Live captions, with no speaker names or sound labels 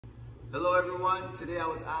Hello everyone, today I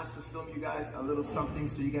was asked to film you guys a little something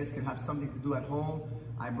so you guys can have something to do at home.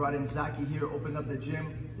 I brought in Zaki here, opened up the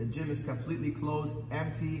gym. The gym is completely closed,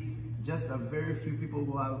 empty. Just a very few people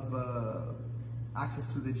who have access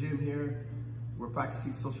to the gym here. We're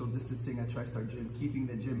practicing social distancing at Tristar gym, keeping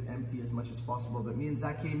the gym empty as much as possible. But me and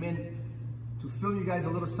Zach came in to film you guys a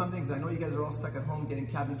little something because I know you guys are all stuck at home getting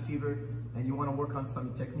cabin fever and you want to work on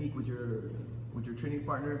some technique with your training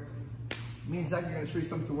partner. Me and Zach are going to show you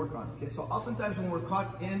something to work on. Okay, so oftentimes when we're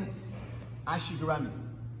caught in ashigurami,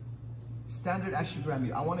 standard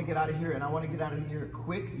ashigurami, I want to get out of here and I want to get out of here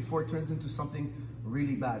quick before it turns into something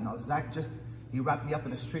really bad. Now Zach he wrapped me up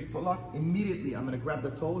in a straight footlock. Immediately I'm going to grab the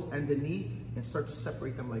toes and the knee and start to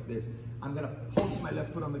separate them like this. I'm going to pulse my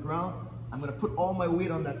left foot on the ground. I'm going to put all my weight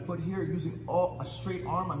on that foot here using a straight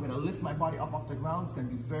arm. I'm going to lift my body up off the ground. It's going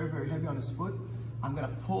to be very, very heavy on his foot. I'm going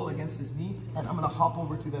to pull against his knee and I'm going to hop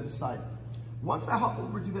over to the other side. Once I hop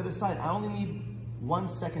over to the other side, I only need 1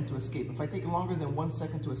 second to escape. If I take longer than 1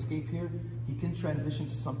 second to escape here, he can transition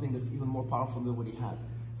to something that's even more powerful than what he has.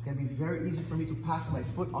 It's gonna be very easy for me to pass my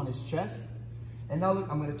foot on his chest. And now look,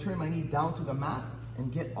 I'm gonna turn my knee down to the mat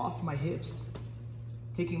and get off my hips,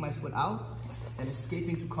 taking my foot out and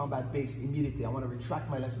escaping to combat base immediately. I wanna retract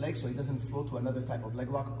my left leg so he doesn't flow to another type of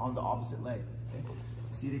leg lock on the opposite leg. Okay.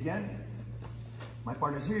 See it again? My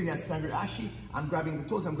partner's here, he has standard ashi. I'm grabbing the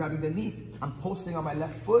toes, I'm grabbing the knee. I'm posting on my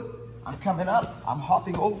left foot. I'm coming up, I'm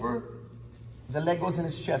hopping over. The leg goes in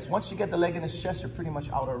his chest. Once you get the leg in his chest, you're pretty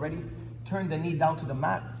much out already. Turn the knee down to the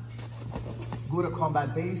mat. Go to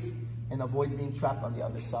combat base and avoid being trapped on the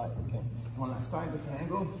other side, okay? One last time, different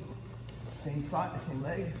angle. Same side, same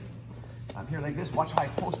leg. I'm here like this. Watch how I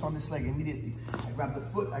post on this leg immediately. I grab the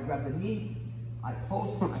foot, I grab the knee. I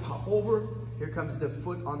post, I hop over. Here comes the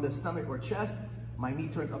foot on the stomach or chest. My knee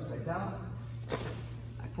turns upside down.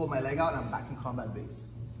 I pull my leg out and I'm back in combat base.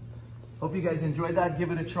 Hope you guys enjoyed that.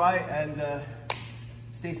 Give it a try and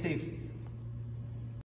stay safe.